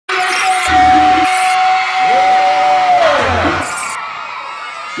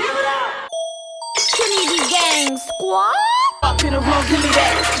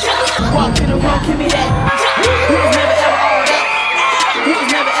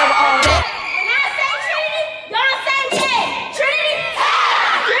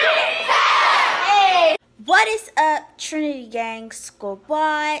Iamtrinitytaylor gang school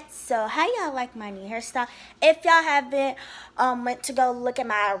board. So how y'all like my new hairstyle? If y'all haven't went to go look at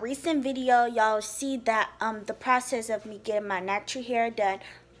my recent video, y'all see that the process of me getting my natural hair done.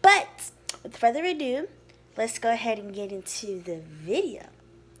 But with further ado, let's go ahead and get into the video.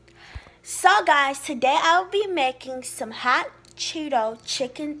 So guys, today I will be making some hot Cheeto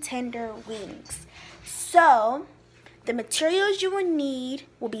chicken tender wings. So the materials you will need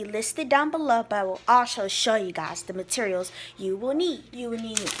will be listed down below, but I will also show you guys the materials you will need. You will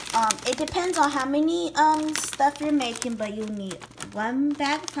need, it depends on how many stuff you're making, but you'll need 1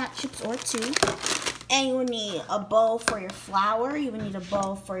 bag of hot chips or 2. And you will need a bowl for your flour. You will need a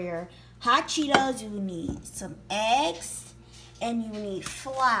bowl for your hot Cheetos. You will need some eggs, and you will need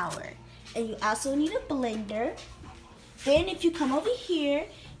flour. And you also need a blender. Then if you come over here,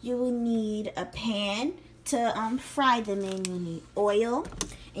 you will need a pan to fry them in. You need oil,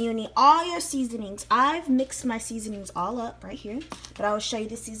 and you need all your seasonings. I've mixed my seasonings all up right here, but I will show you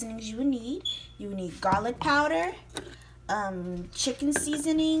the seasonings you will need. You will need garlic powder, chicken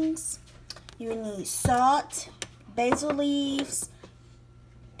seasonings. You will need salt, basil leaves,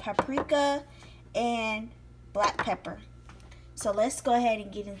 paprika, and black pepper. So let's go ahead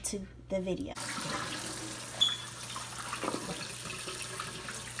and get into the video.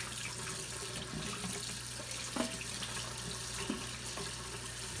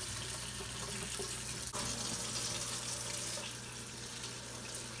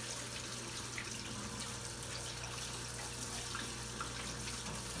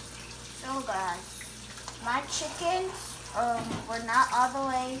 So guys, my chickens were not all the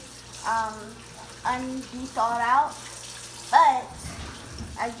way thawed out, but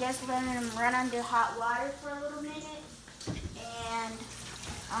I just let them run under hot water for a little minute, and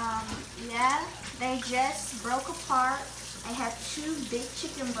yeah, they just broke apart. I have 2 big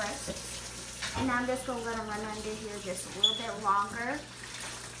chicken breasts, and I'm just gonna let them run under here just a little bit longer.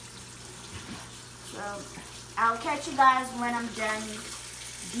 So I'll catch you guys when I'm done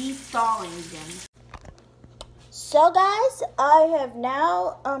de-thawing them. So guys, I have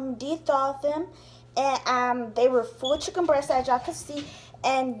now de-thawed them, and they were full chicken breasts, as y'all can see.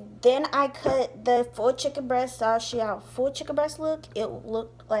 And then I cut the full chicken breast. I'll show you how full chicken breast look. It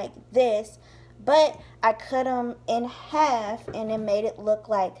looked like this, but I cut them in half, and it made it look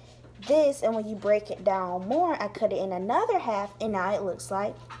like this. And when you break it down more, I cut it in another half, and now it looks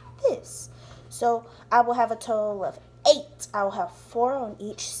like this. So I will have a total of 8. I will have 4 on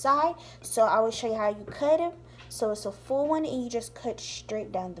each side. So I will show you how you cut them. So it's a full one, and you just cut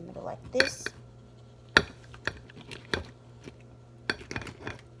straight down the middle like this.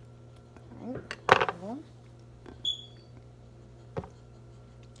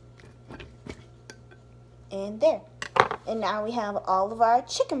 And there. And now we have all of our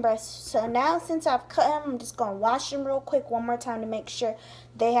chicken breasts. So now, since I've cut them, I'm just going to wash them real quick one more time to make sure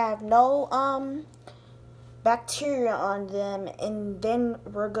they have no bacteria on them. And then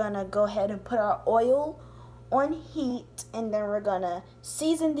we're going to go ahead and put our oil on heat, and then we're going to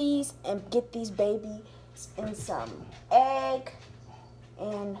season these and get these babies in some egg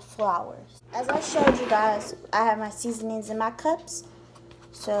and flour. As I showed you guys, I have my seasonings in my cups.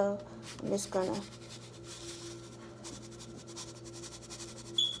 So I'm just going to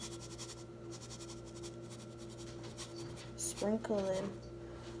sprinkle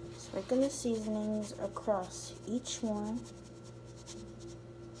the seasonings across each one.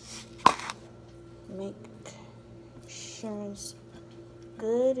 Make sure it's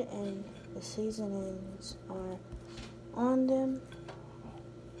good and the seasonings are on them.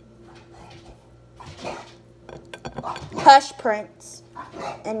 Hush, Prince.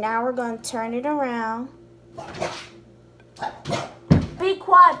 And now we're going to turn it around. Be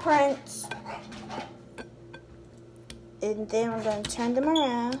quiet, Prince. And then we're going to turn them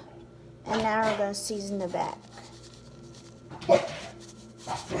around, and now we're going to season the back.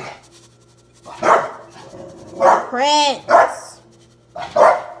 Prince!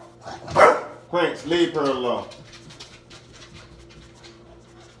 Prince, leave her alone.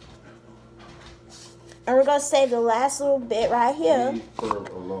 And we're going to save the last little bit right here. Leave her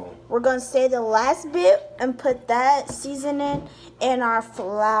alone. We're going to save the last bit and put that seasoning in our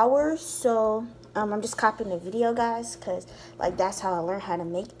flour. So I'm just copying the video, guys, because like that's how I learned how to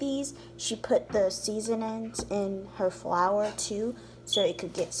make these. She put the seasonings in her flour too, so it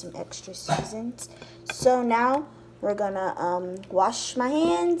could get some extra seasons. So now we're gonna wash my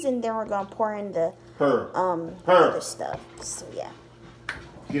hands, and then we're gonna pour in the other stuff. So yeah.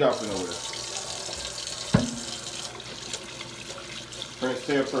 Get off and over there. Prince,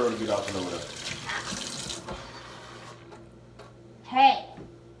 tell Pearl to get off and over there. Hey.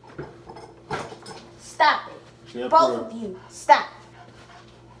 Stop it. Both of you, stop.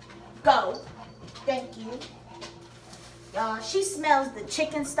 Go. Thank you. She smells the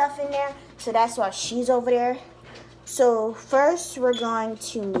chicken stuff in there, so that's why she's over there. So first, we're going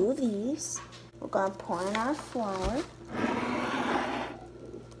to move these. We're going to pour in our flour.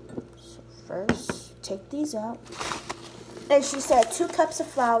 So first, take these out. And she said 2 cups of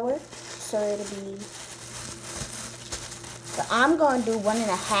flour, so it'll be. So I'm going to do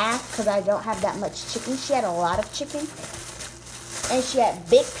 1.5 because I don't have that much chicken. She had a lot of chicken. And she had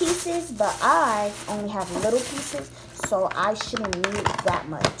big pieces, but I only have little pieces, so I shouldn't need that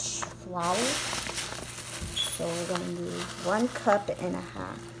much flour. So we're going to do 1.5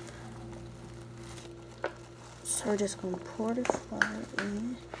 cups. So we're just going to pour the flour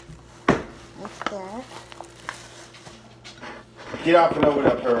in like that. Get off and over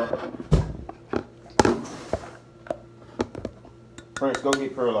there, Pearl. Prince, go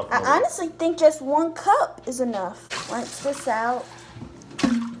get Pearl off. I honestly think just 1 cup is enough. Rinse this out.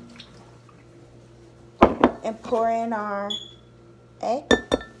 And pour in our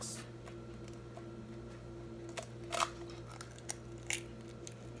eggs.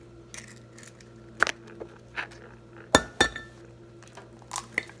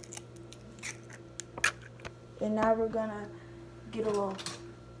 And now we're gonna get a little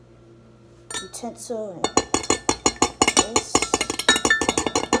utensil and this.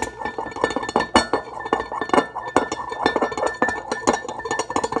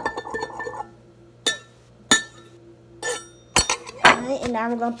 And now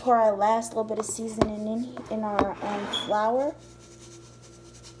we're going to pour our last little bit of seasoning in our flour.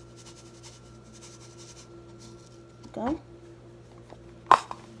 Okay.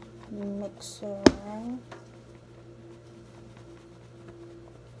 Mix it around.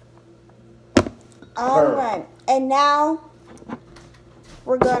 All right. And now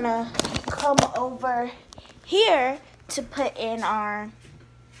we're going to come over here to put in our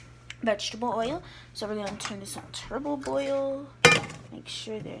vegetable oil. So we're going to turn this on turbo boil. Make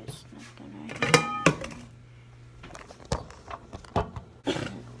sure there's nothing right here.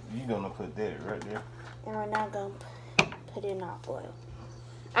 You're going to put that right there. And we're now going to put in our oil.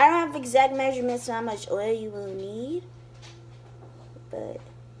 I don't have exact measurements on how much oil you will need. But,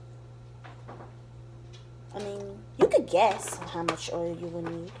 I mean, you could guess how much oil you will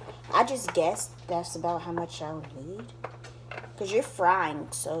need. I just guessed that's about how much I would need. Because you're frying,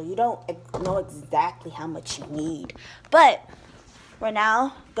 so you don't know exactly how much you need. But we're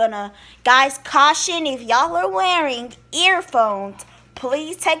now gonna, guys, caution, if y'all are wearing earphones,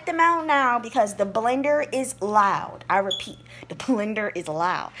 please take them out now because the blender is loud. I repeat, the blender is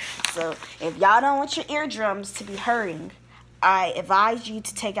loud. So if y'all don't want your eardrums to be hurting, I advise you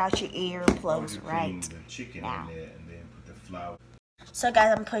to take out your earplugs right the chicken now. In there and then put the flour. So guys,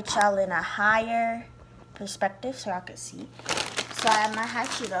 I'm gonna put y'all in a higher perspective so y'all can see. So I have my hot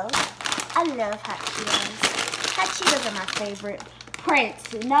Cheetos. I love hot Cheetos. Hot Cheetos are my favorite.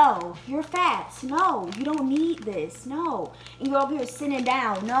 Prince, no, you're fat. No, you don't need this. No. And you're over here sitting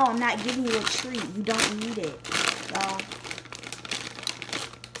down. No, I'm not giving you a treat. You don't need it. So,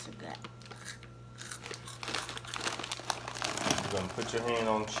 good. You're going to put your hand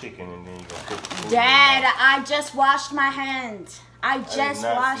on chicken and then you're going to put the food Dad, I just washed my hands. I just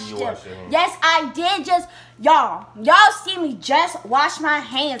washed them. Yes, I did just, y'all see me just wash my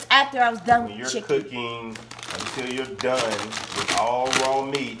hands after I was done with chicken. You're cooking until you're done with all raw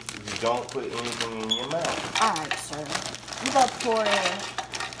meat. You don't put anything in your mouth. All right, sir. I'm going to pour in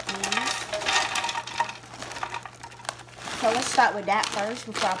these. So let's start with that first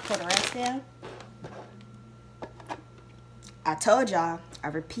before I put the rest in. I told y'all, I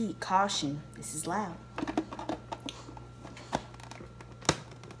repeat, caution, this is loud.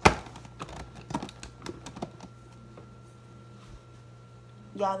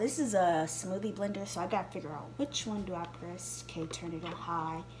 Y'all, this is a smoothie blender, so I gotta figure out which one do I press. Okay, turn it on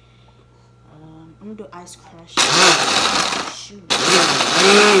high. I'm gonna do ice crush. Shoot.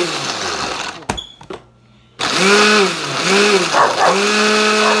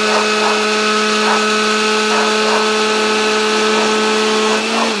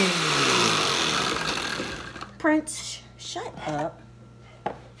 Prince, shut up.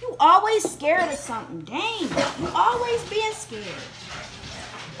 You always scared of something. Dang, you always being scared.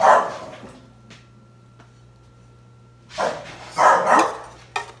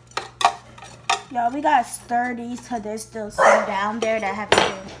 Y'all, we gotta stir these because there's still some down there that have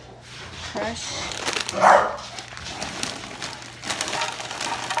to crush.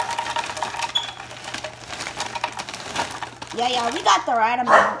 Yeah, y'all, we got the right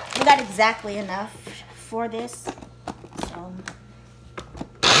amount. We got exactly enough for this. So.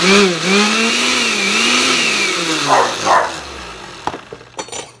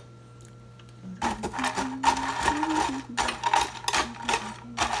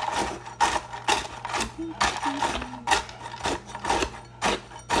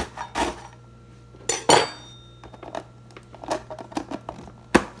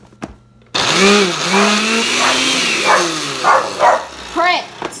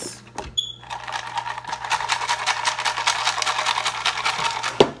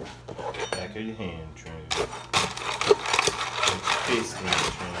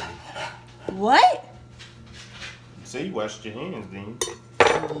 washed your hands, then.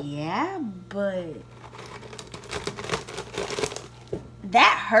 Yeah, but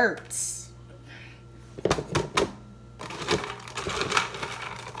that hurts.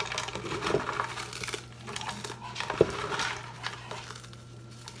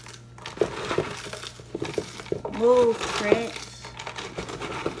 Move, Prince.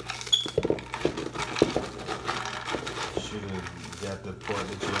 Should have got the part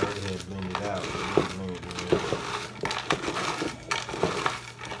that you already had blended out.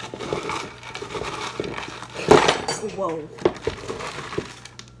 Whoa.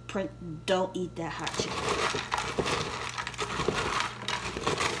 Prince, don't eat that hot chicken.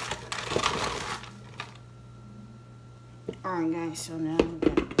 Alright guys, so now we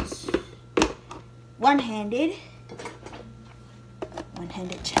got this one-handed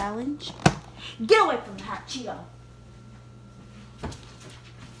challenge. Get away from the hot Cheeto.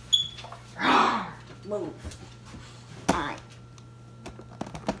 Move. Alright.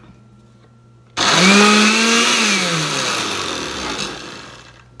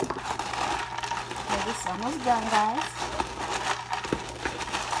 Okay, it's almost done, guys.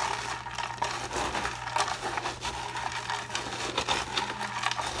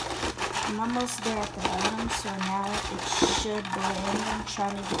 I'm almost there at the bottom, so now it should blend. I'm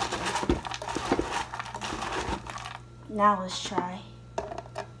trying to get there. Now let's try.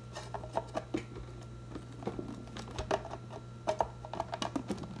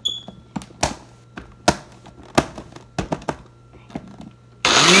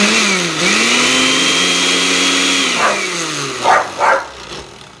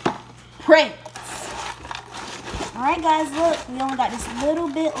 Prince. Alright guys, look, we only got this little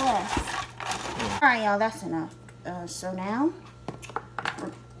bit left. Alright y'all, that's enough. So now,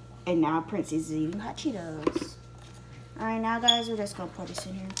 and now Prince is eating hot Cheetos. Alright now guys, we're just gonna put this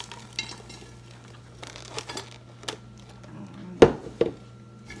in here.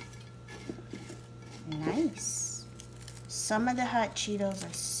 Nice. Some of the hot Cheetos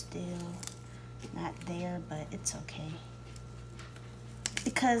are still not there, but it's okay.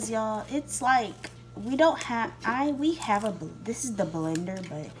 Because y'all, it's like we have this is the blender,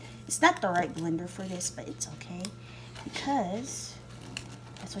 but it's not the right blender for this, but it's okay because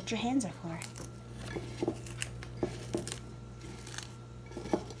that's what your hands are for.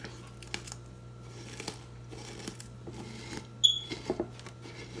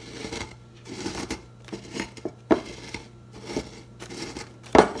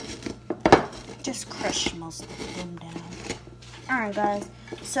 Just crush most of them down. Alright guys,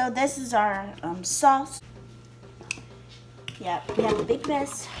 so this is our sauce. Yeah, we have a big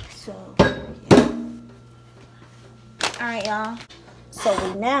mess, so yeah. Alright y'all, so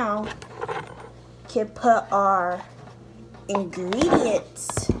we now can put our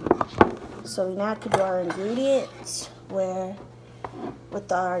ingredients. So we now can do our ingredients with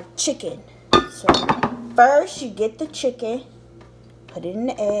our chicken. So first you get the chicken, put it in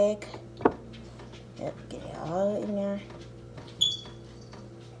the egg. Yep, get it all in there.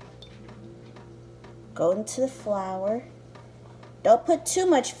 Go into the flour. Don't put too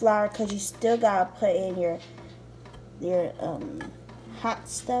much flour because you still gotta put in your hot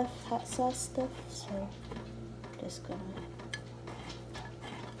sauce stuff. So just gonna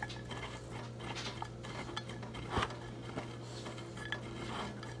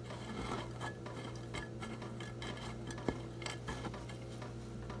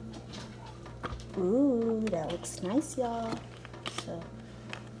ooh, that looks nice, y'all. So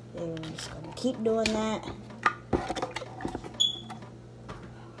we're just gonna keep doing that.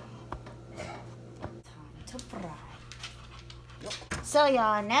 Time to fry. So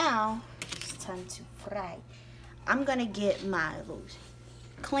y'all, now it's time to fry. I'm gonna get my little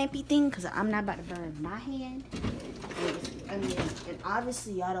clampy thing because I'm not about to burn my hand. And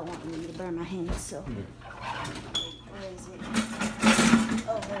obviously y'all don't want me to burn my hand, so where is it?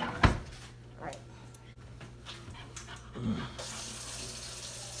 Oh, there it is. Right.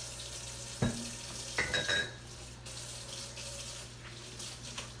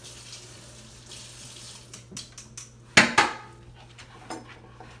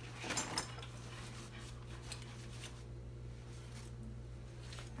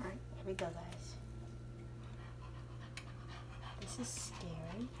 Alright, here we go, guys. This is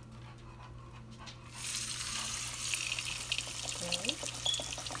scary. Okay.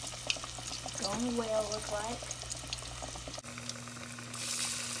 Going well, look like.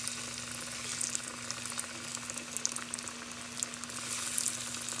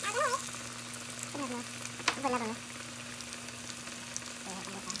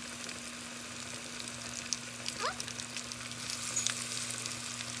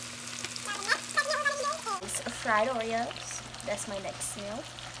 fried Oreos. That's my next meal.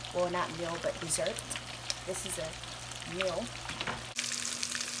 Well, not meal, but dessert. This is a meal.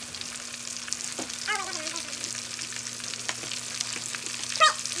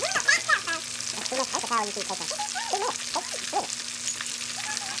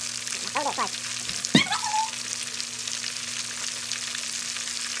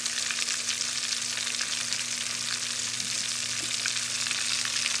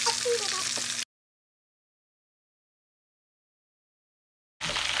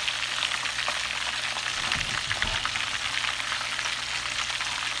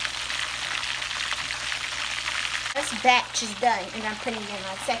 This batch is done, and I'm putting in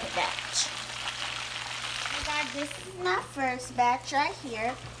my second batch. This is my first batch right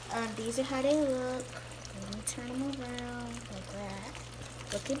here. These are how they look. Let me turn them around like that.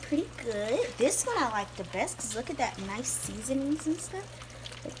 Looking pretty good. This one I like the best because look at that nice seasonings and stuff.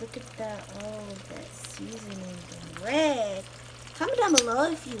 Like, look at that. Oh, that seasoning and red. Comment down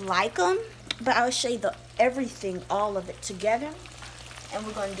below if you like them. But I will show you everything, all of it together. And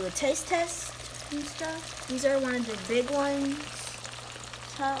we're going to do a taste test and stuff. These are one of the big ones.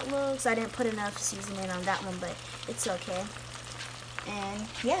 How it looks. I didn't put enough seasoning on that one, but it's okay. And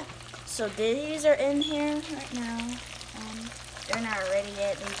yeah, so these are in here right now. They're not ready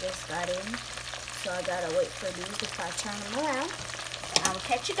yet. They just got in, so I gotta wait for these before I turn them around. I will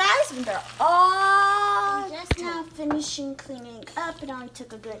catch you guys when they're all just now finishing cleaning up. It only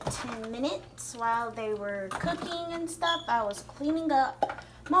took a good 10 minutes while they were cooking and stuff. I was cleaning up,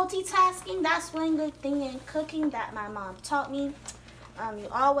 multitasking. That's one good thing in cooking that my mom taught me. You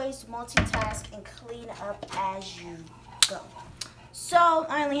always multitask and clean up as you go. So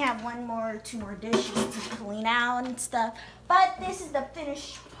I only have two more dishes to clean out and stuff. But this is the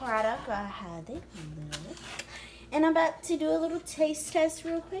finished product. I had it. And I'm about to do a little taste test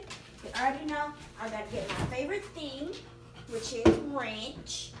real quick. You already know I gotta get my favorite thing, which is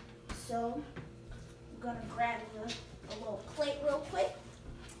ranch. So I'm gonna grab a little plate real quick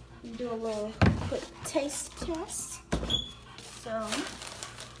and do a little quick taste test. So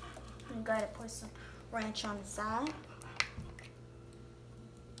I'm gonna put some ranch on the side.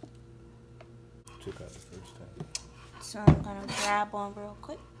 Took out the first time. So I'm gonna grab one real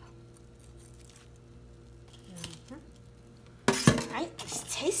quick. Alright, let's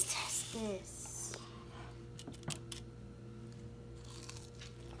taste test this.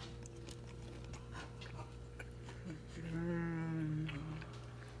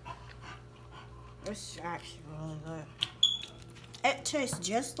 This is actually really good. It tastes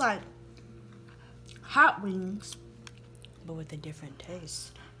just like hot wings, but with a different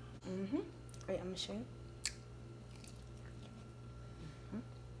taste. Wait, I'm gonna show you.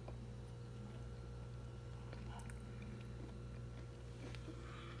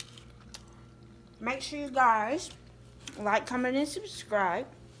 Make sure you guys like, comment, and subscribe.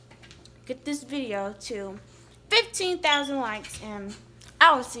 Get this video to 15,000 likes, and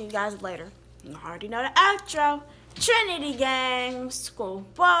I will see you guys later. You already know the outro. Trinity Gang, School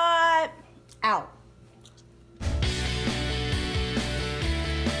Bot, out.